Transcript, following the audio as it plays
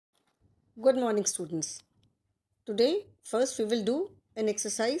Good morning, students. Today, first we will do an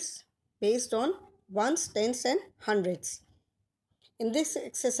exercise based on ones, tens and hundreds. In this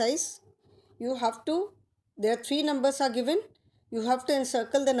exercise, there are three numbers are given. You have to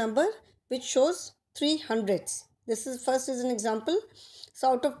encircle the number which shows three hundreds. This is first is an example.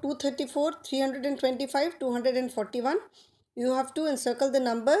 So out of 234, 325, 241, you have to encircle the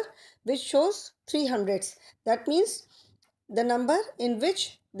number which shows three hundreds. That means the number in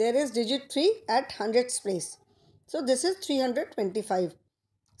which there is digit 3 at hundreds place. So this is 325.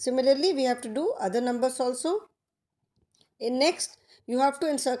 Similarly, we have to do other numbers also. In next, you have to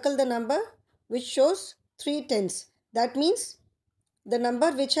encircle the number which shows 3 tens. That means the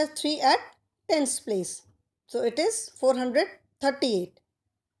number which has 3 at tens place. So it is 438.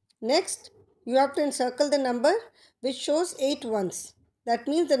 Next, you have to encircle the number which shows 8 ones. That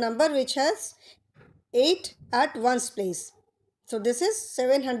means the number which has 8 at ones place. So this is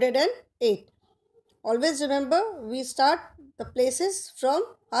 708. Always remember, we start the places from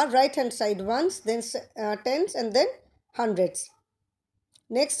our right hand side, ones, then tens and then hundreds.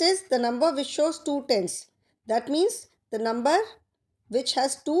 Next is the number which shows 2 tens. That means the number which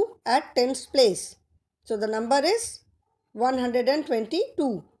has 2 at tens place. So the number is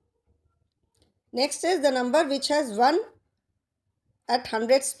 122. Next is the number which has 1 at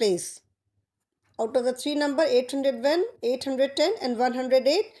hundreds place. Out of the three number 801, 810 and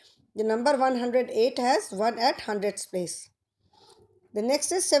 108, the number 108 has 1 at hundreds place. The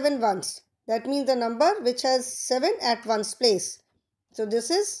next is 7 ones. That means the number which has 7 at ones place. So this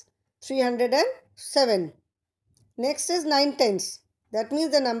is 307. Next is 9 tens. That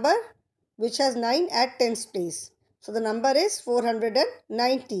means the number which has 9 at tens place. So the number is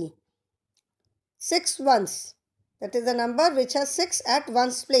 490. 6 ones. That is the number which has 6 at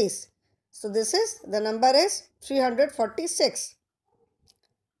ones place. So the number is 346.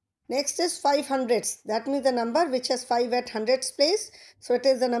 Next is 5 hundreds. That means the number which has 5 at hundreds place. So it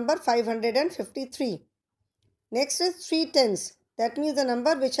is the number 553. Next is 3 tens. That means the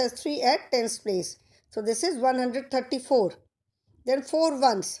number which has 3 at tens place. So this is 134. Then 4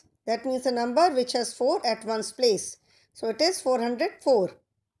 ones. That means the number which has 4 at ones place. So it is 404.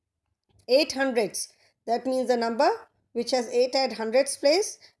 8 hundreds. That means the number which has 8 at hundreds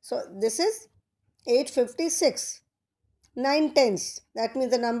place. So this is 856. 9 tens. That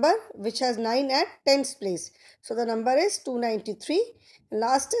means the number which has 9 at tens place. So the number is 293.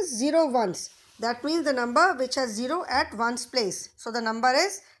 Last is 0 ones. That means the number which has 0 at ones place. So the number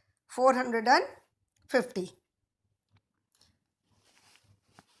is 450.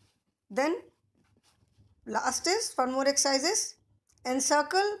 Then last is one more exercise is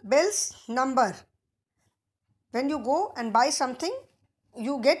encircle bill's number. When you go and buy something,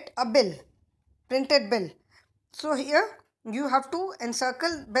 you get a bill, printed bill. So here you have to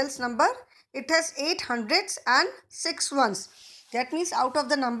encircle bill's number. It has 8 hundreds and 6 ones. That means out of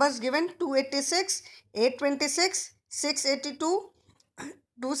the numbers given 286, 826, 682,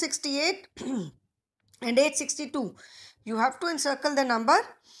 268 and 862. You have to encircle the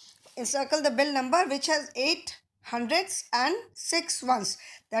bill number which has 8 hundreds and 6 ones.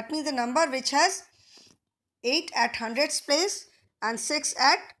 That means the number which has 8 at hundreds place and 6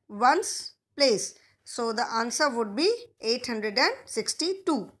 at ones place. So the answer would be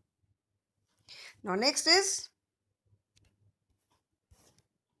 862. Now next is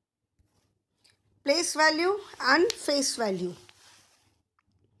place value and face value.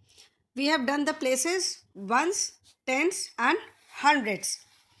 We have done the places ones, tens and hundreds.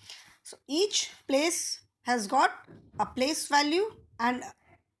 So each place has got a place value and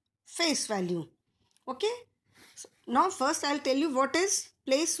face value. Okay. So now first I'll tell you what is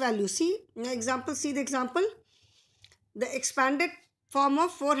place value. See the example. The expanded form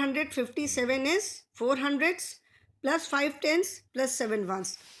of 457 is 4 hundreds plus 5 tens plus 7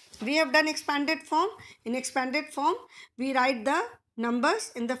 ones. We have done expanded form. In expanded form, we write the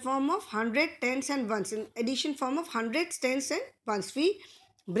numbers in the form of 100, tens and ones. In addition form of hundreds, tens and ones. We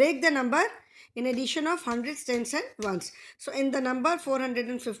break the number in addition of hundreds, tens and ones. So in the number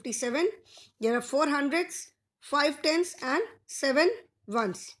 457, there are 4 hundreds, 5 tens and 7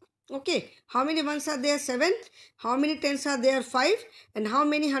 ones. Okay, how many ones are there? 7. How many tens are there? 5. And how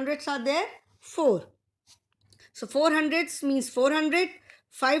many hundreds are there? 4. So 4 hundreds means 400,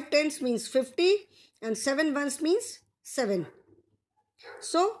 5 tens means 50 and 7 ones means 7.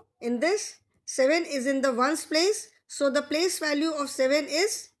 So in this 7 is in the ones place. So the place value of 7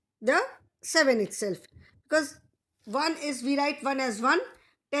 is the 7 itself. Because 1 is, we write 1 as 1,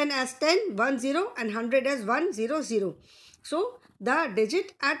 10 as 10, 1 0 and 100 as 1 0 0. So the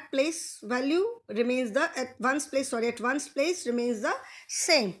digit at place value remains at ones place remains the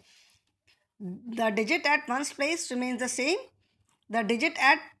same. the digit at ones place remains the same. The digit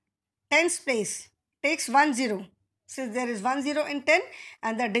at tens place takes 1 0, since there is 1 0 in 10,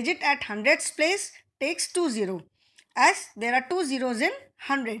 and the digit at hundreds place takes 2 0, as there are 2 zeros in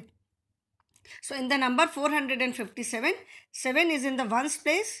 100. So in the number 457, 7 is in the ones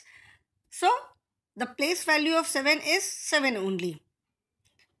place. So the place value of 7 is 7 only.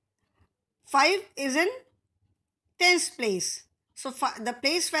 5 is in tens place. So the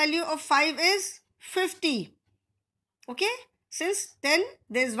place value of 5 is 50. Okay. Since 10,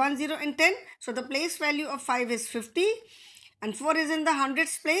 there is 1 0 in 10. So the place value of 5 is 50. And 4 is in the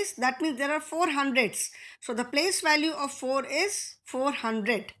hundreds place. That means there are 4 hundreds. So the place value of 4 is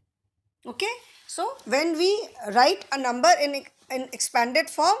 400. Okay. So when we write a number in expanded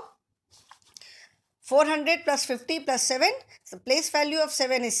form, 400 plus 50 plus 7, the place value of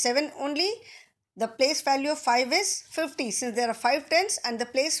 7 is 7 only. The place value of 5 is 50, since there are 5 tens, and the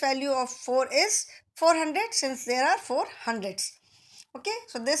place value of 4 is 400, since there are 4 hundreds. Okay,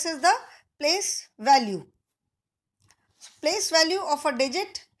 so this is the place value. Place value of a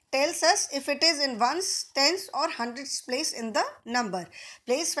digit tells us if it is in ones, tens or hundreds place in the number.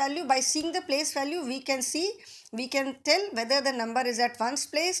 Place value, by seeing the place value, we can tell whether the number is at ones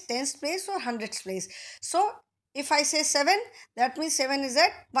place, tens place or hundreds place. So if I say 7, that means 7 is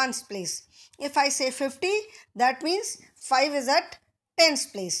at ones place. If I say 50, that means 5 is at tens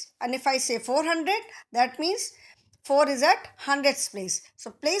place. And if I say 400, that means 4 is at hundreds place.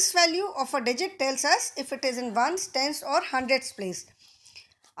 So place value of a digit tells us if it is in ones, tens or hundreds place.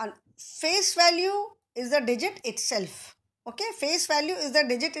 And face value is the digit itself. Okay, face value is the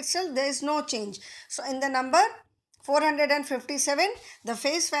digit itself. There is no change. So in the number 457, the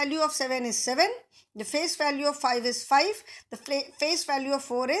face value of 7 is 7. The face value of 5 is 5. The face value of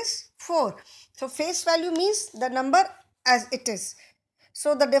 4 is 4. So face value means the number as it is.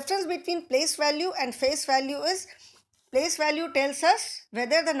 So the difference between place value and face value is, place value tells us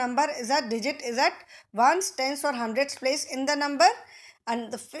whether the number is a digit is at ones, tens or hundreds place in the number,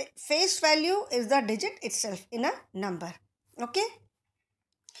 and the face value is the digit itself in a number. Okay.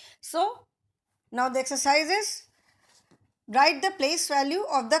 So now the exercise is, write the place value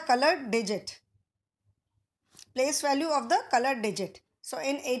of the colored digit. Place value of the colored digit. So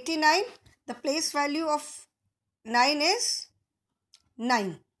in 89, the place value of 9 is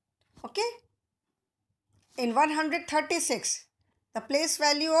 9. Okay. In 136, the place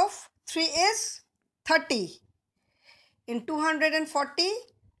value of 3 is 30. In 240,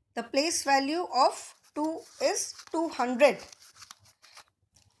 the place value of 2 is 200.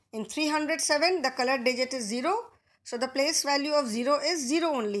 In 307, the colored digit is 0. So the place value of 0 is 0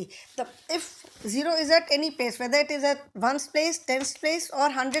 only. If 0 is at any place, whether it is at ones place, tens place or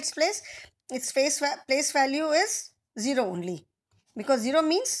hundreds place, its place value is 0 only, because 0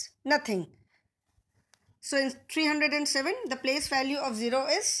 means nothing. So in 307, the place value of 0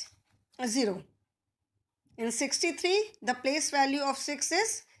 is 0. In 63, the place value of 6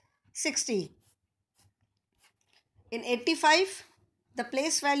 is 60. In 85, the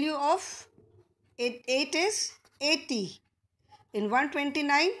place value of 8 is 80. In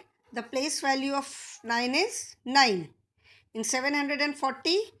 129, the place value of 9 is 9. In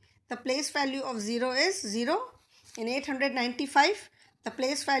 740, the place value of 0 is 0. In 895, the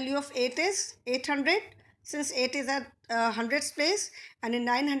place value of 8 is 800, since 8 is at hundreds place. And in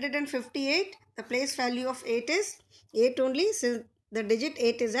 958, the place value of 8 is 8 only, since the digit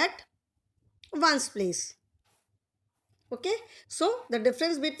 8 is at ones place. Okay, so the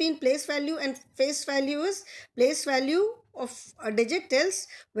difference between place value and face value is, place value of a digit tells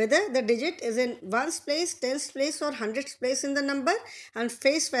whether the digit is in ones place, tens place or hundreds place in the number, and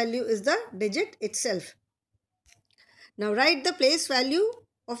face value is the digit itself. Now write the place value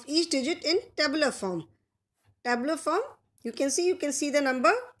of each digit in tabular form. Tabular form, you can see the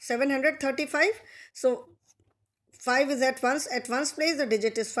number 735. So 5 is at ones place, the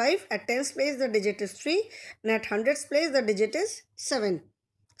digit is 5. At tens place, the digit is 3. And at hundreds place, the digit is 7.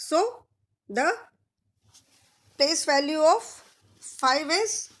 So the place value of 5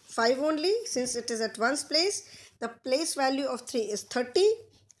 is 5 only, since it is at ones place. The place value of 3 is 30,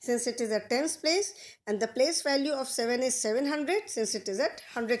 since it is at tens place. And the place value of 7 is 700, since it is at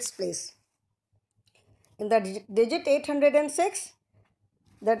hundreds place. In the digit 806,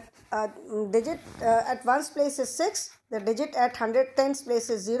 the digit at ones place is 6, the digit at tens place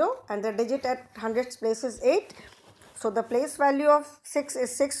is 0, and the digit at hundreds place is 8. So the place value of 6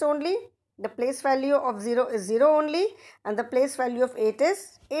 is 6 only, the place value of 0 is 0 only, and the place value of 8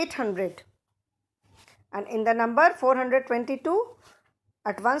 is 800. And in the number 422,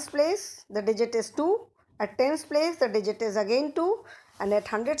 at ones place, the digit is 2, at tens place, the digit is again 2, and at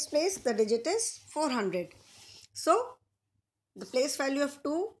hundreds place the digit is 400. So the place value of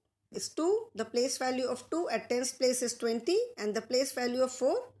 2 is 2, the place value of 2 at tens place is 20, and the place value of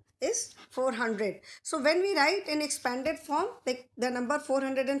 4 is 400. So when we write in expanded form, like the number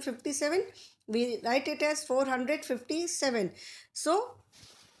 457, we write it as 457. So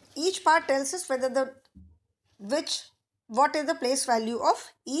each part tells us whether what is the place value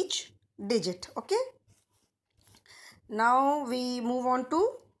of each digit. Okay. Now we move on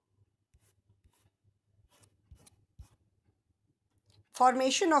to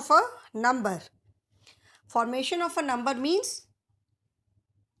formation of a number. Formation of a number means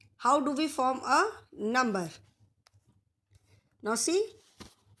how do we form a number? Now see,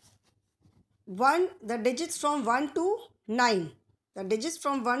 the digits from 1 to 9. The digits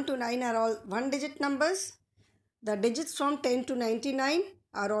from 1 to 9 are all 1-digit numbers. The digits from 10 to 99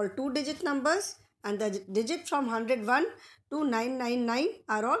 are all 2-digit numbers. And the digit from 101 to 999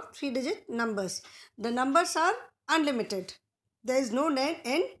 are all 3-digit numbers. The numbers are unlimited. There is no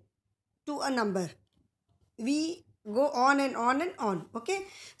end to a number. We go on and on and on. Okay.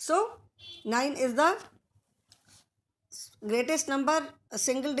 So 9 is the greatest number, a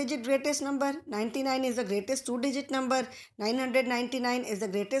single digit greatest number. 99 is the greatest 2-digit number. 999 is the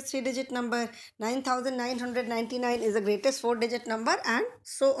greatest 3-digit number. 9999 is the greatest 4-digit number, and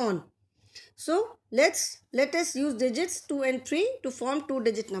so on. So let us use digits 2 and 3 to form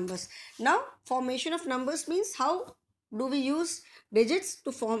 2-digit numbers. Now formation of numbers means how do we use digits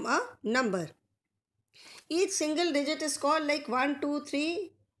to form a number. Each single digit is called like 1, 2,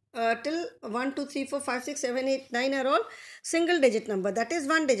 3 till 1, 2, 3, 4, 5, 6, 7, 8, 9 are all single digit number. That is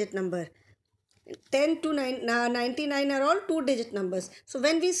 1-digit number. 10 to 99 are all 2-digit numbers. So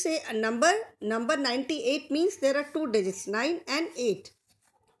when we say a number 98 means there are 2 digits, 9 and 8.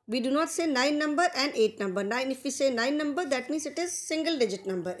 We do not say 9 number and 8 number. 9, if we say 9 number, that means it is single digit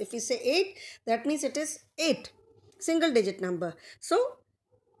number. If we say 8, that means it is 8 single digit number. So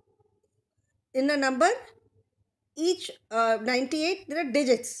in a number, each 98 there are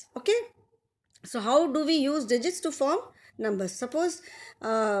digits. Okay. So how do we use digits to form numbers? Suppose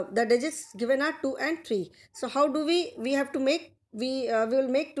the digits given are 2 and 3. So how do we have to make, we will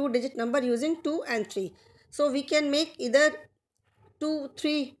make 2-digit number using 2 and 3. So we can make either 2,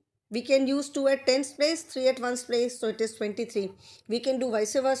 3. We can use 2 at tens place, 3 at ones place, so it is 23. We can do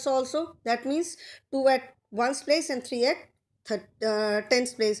vice versa also. That means 2 at ones place and 3 at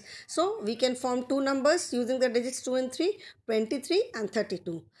tens place. So we can form 2 numbers using the digits 2 and 3, 23 and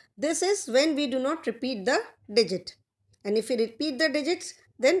 32. This is when we do not repeat the digit. And if we repeat the digits,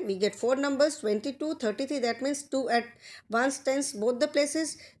 then we get 4 numbers, 22, 33. That means 2 at ones, tens, both the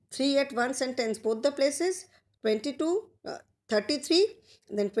places, 3 at ones and tens, both the places, 22, 33,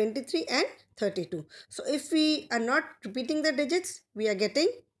 then 23 and 32. So if we are not repeating the digits, we are getting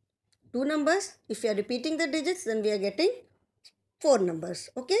 2 numbers. If we are repeating the digits, then we are getting 4 numbers.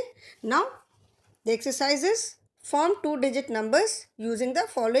 Okay. Now the exercise is form 2-digit numbers using the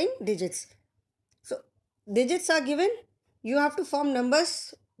following digits. So digits are given. You have to form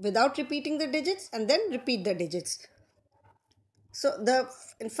numbers without repeating the digits and then repeat the digits. So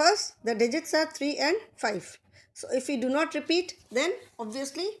first the digits are 3 and 5. So if we do not repeat, then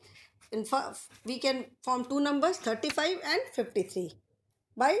obviously we can form 2 numbers, 35 and 53,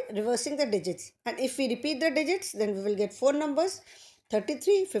 by reversing the digits. And if we repeat the digits, then we will get 4 numbers,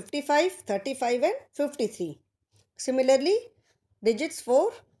 33, 55, 35 and 53. Similarly, digits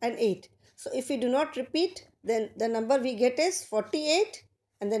 4 and 8. So if we do not repeat, then the number we get is 48,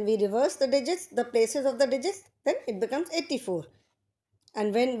 and then we reverse the digits, the places of the digits, then it becomes 84.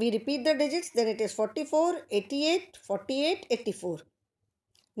 And when we repeat the digits, then it is 44, 88, 48, 84.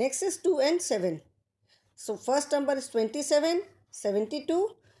 Next is 2 and 7. So first number is 27,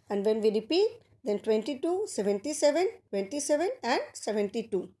 72, and when we repeat, then 22, 77, 27 and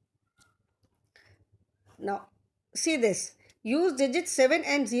 72. Now see this. Use digits 7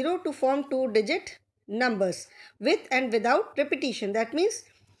 and 0 to form 2-digit numbers with and without repetition. That means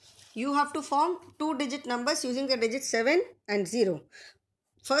you have to form 2-digit numbers using the digits 7 and 0.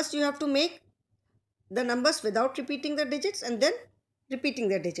 First you have to make the numbers without repeating the digits and then repeating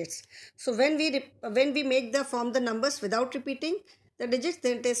the digits. So when we make form the numbers without repeating the digits,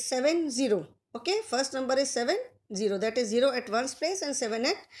 then it is 7, 0. Okay, first number is 7, 0. That is 0 at ones place and 7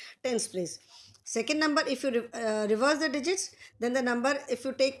 at tens place. Second number, if you reverse the digits, then the number, if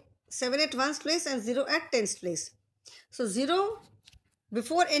you take 7 at ones place and 0 at tens place. So 0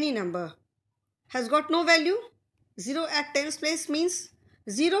 before any number has got no value. 0 at tens place means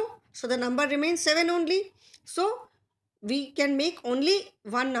 0. So the number remains 7 only. So we can make only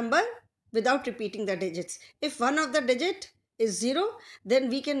one number without repeating the digits. If one of the digit is 0, then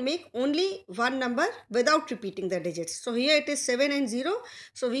we can make only one number without repeating the digits. So here it is 7 and 0.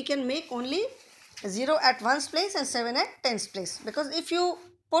 So we can make only 0 at ones place and 7 at tens place. Because if you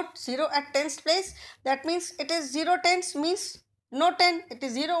put 0 at tens place, that means it is 0 tens means no 10. It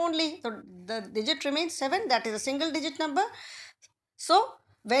is 0 only. So the digit remains 7. That is a single digit number. So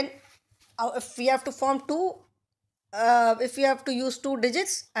when if we have to form two, if we have to use two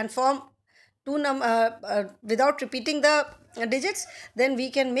digits and form two without repeating the digits, then we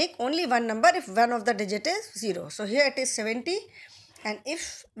can make only one number if one of the digit is 0. So here it is 70, and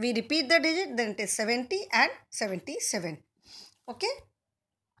if we repeat the digit, then it is 70 and 77. Okay.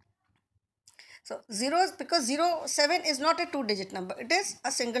 So 0 is because 07 is not a two digit number, it is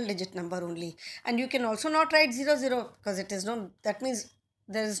a single digit number only. And you can also not write 00 because it is no, that means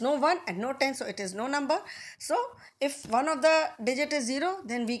there is no 1 and no 10, so it is no number. So if one of the digit is 0,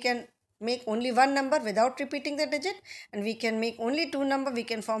 then we can make only one number without repeating the digit, and we can make only two number, we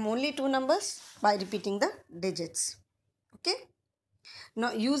can form only two numbers by repeating the digits. Okay.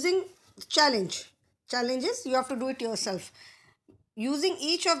 Now using challenges, you have to do it yourself. Using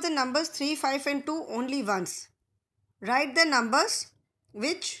each of the numbers 3, 5 and 2 only once. Write the numbers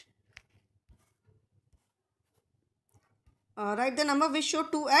which show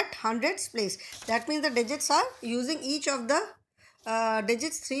 2 at hundreds place. That means the digits are using each of the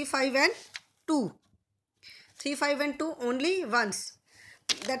digits 3, 5 and 2. 3, 5 and 2 only once.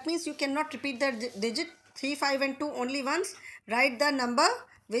 That means you cannot repeat the digit 3, 5 and 2 only once. Write the number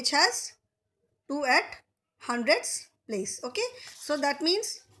which has 2 at hundreds place. Okay. So that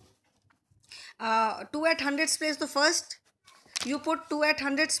means 2 at hundreds place, the first you put 2 at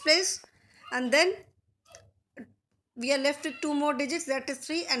hundreds place, and then we are left with two more digits, that is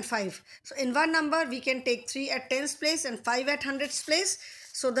 3 and 5. So in one number we can take 3 at tens place and 5 at hundreds place.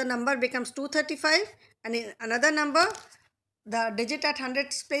 So the number becomes 235, and in another number the digit at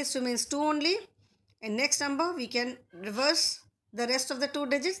hundreds place remains 2 only. In next number we can reverse the rest of the two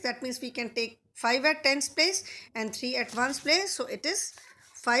digits. That means we can take 5 at tens place and 3 at ones place. So it is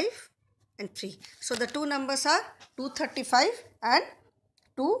 5 and 3. So the two numbers are 235 and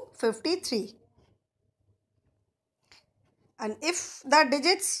 253. And if the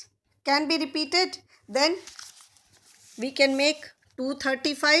digits can be repeated, then we can make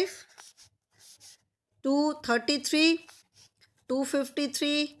 235, 233,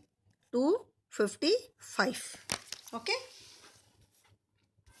 253, 255. Okay.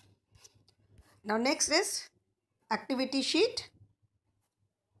 Now next is activity sheet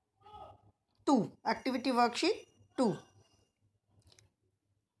 2, activity worksheet 2.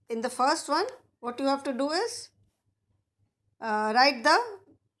 In the first one, what you have to do is write the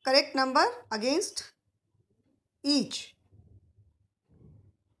correct number against each.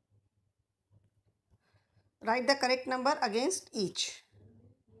 Write the correct number against each.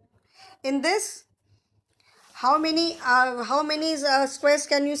 In this, how many squares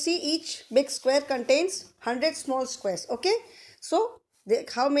can you see? Each big square contains 100 small squares. Okay. So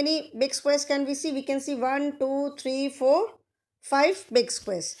how many big squares can we see? We can see 1, 2, 3, 4, 5 big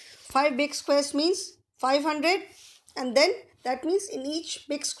squares. 5 big squares means 500, and then that means in each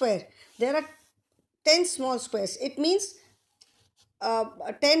big square there are 10 small squares. It means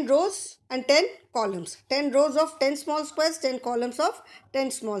 10 rows and 10 columns. 10 rows of 10 small squares, 10 columns of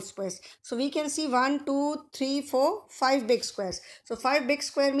 10 small squares. So we can see 1, 2, 3, 4, 5 big squares. So 5 big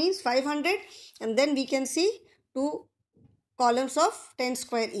square means 500, and then we can see 2 columns of 10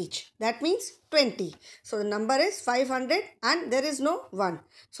 square each. That means 20. So the number is 500 and there is no 1.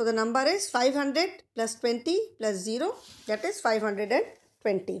 So the number is 500 plus 20 plus 0, that is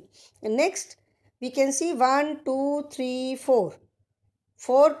 520. And next we can see 1, 2, 3, 4.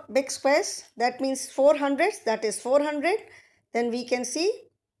 4 big squares, that means 4 hundreds, that is 400. Then we can see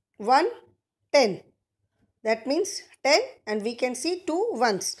 1, 10. That means 10, and we can see 2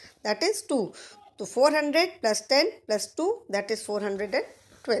 ones, that is 2. So 400 plus 10 plus 2, that is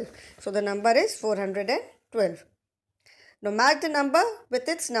 412. So the number is 412. Now match the number with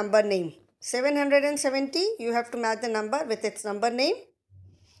its number name. 770, you have to match the number with its number name.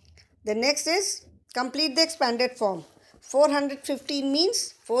 The next is complete the expanded form. 415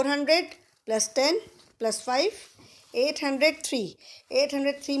 means 400 plus 10 plus 5, 803.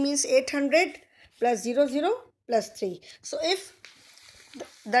 803 means 800 plus 00 plus 3. So if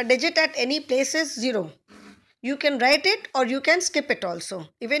the digit at any place is 0, you can write it or you can skip it also.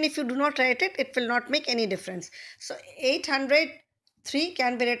 Even if you do not write it, it will not make any difference. So 803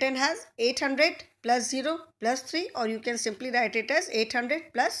 can be written as 800 plus 0 plus 3, or you can simply write it as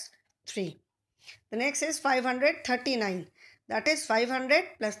 800 plus 3. The next is 539. That is 500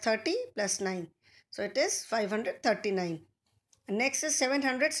 plus 30 plus 9. So it is 539. Next is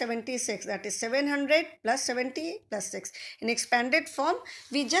 776, that is 700 plus 70 plus 6. In expanded form,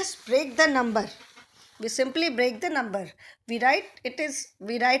 we just break the number. We simply break the number. We write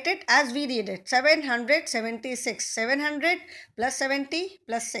it as we read it. 776. 700 plus 70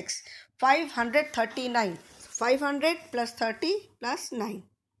 plus 6. 539. 500 plus 30 plus 9.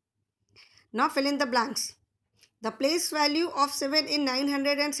 Now fill in the blanks. The place value of 7 in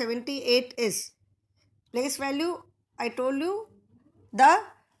 978 is, place value, I told you, the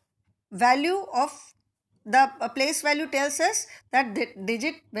value of the place value tells us that the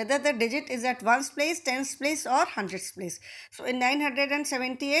digit, whether the digit is at ones place, tens place or hundreds place. So in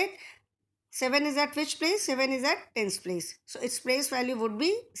 978, 7 is at which place? 7 is at tens place. So its place value would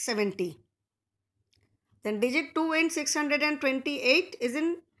be 70. Then digit 2 in 628 is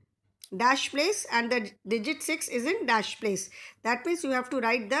in dash place and the digit 6 is in dash place. That means you have to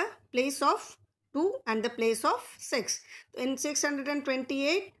write the place of 2 and the place of 6. In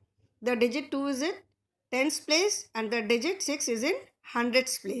 628, the digit 2 is in tens place and the digit 6 is in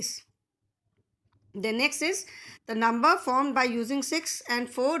hundreds place. The next is the number formed by using 6 and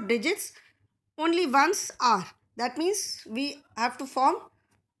 4 digits only once are. That means we have to form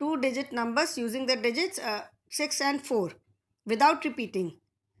 2-digit numbers using the digits 6 and 4 without repeating.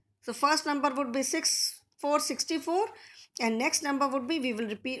 So first number would be 64, and next number would be, we will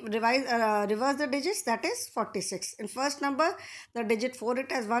reverse the digits, that is 46. In first number, the digit 4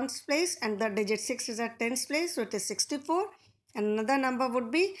 it has ones place and the digit 6 is at tens place, so it is 64. And another number would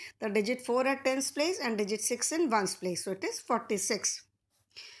be the digit 4 at tens place and digit 6 in ones place, so it is 46.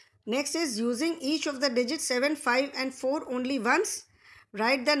 Next is using each of the digits 7, 5 and 4 only once.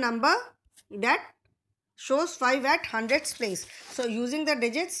 Write the number that shows 5 at hundreds place. So using the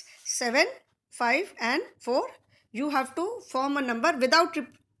digits 7, 5 and 4, you have to form a number without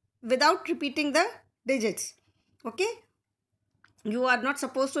repeating the digits. Okay? You are not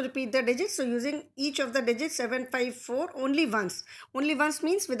supposed to repeat the digits. So using each of the digits 7, 5, 4 only once. Only once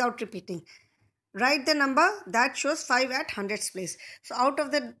means without repeating. Write the number that shows 5 at hundreds place. So out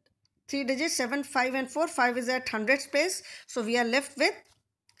of the 3 digits 7, 5 and 4, 5 is at hundreds place. So we are left with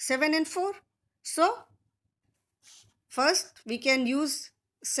 7 and 4. So first we can use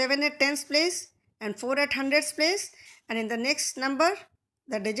 7 at tens place and 4 at hundreds place, and in the next number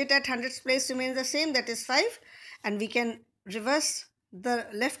the digit at hundreds place remains the same, that is 5, and we can reverse the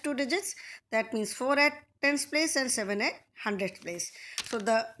left 2 digits, that means 4 at tens place and 7 at hundreds place. So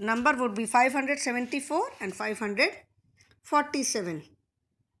the number would be 574 and 547.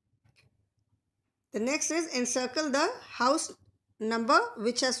 The next is encircle the house number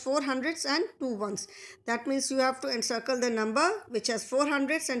which has 4 hundreds and 2 ones. That means you have to encircle the number which has 4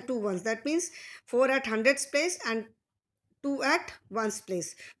 hundreds and 2 ones. That means 4 at hundreds place and 2 at ones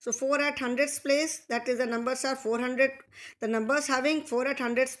place. So 4 at hundreds place, that is the numbers are 400. The numbers having 4 at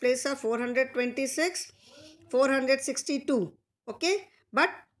hundreds place are 426, 462. Okay, but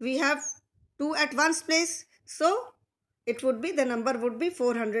we have 2 at ones place, so it would be, the number would be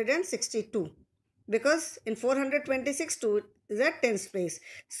 462. Because in 426, 2 is at tens place.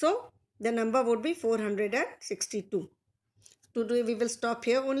 So the number would be 462. Today we will stop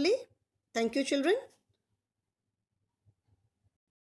here only. Thank you, children.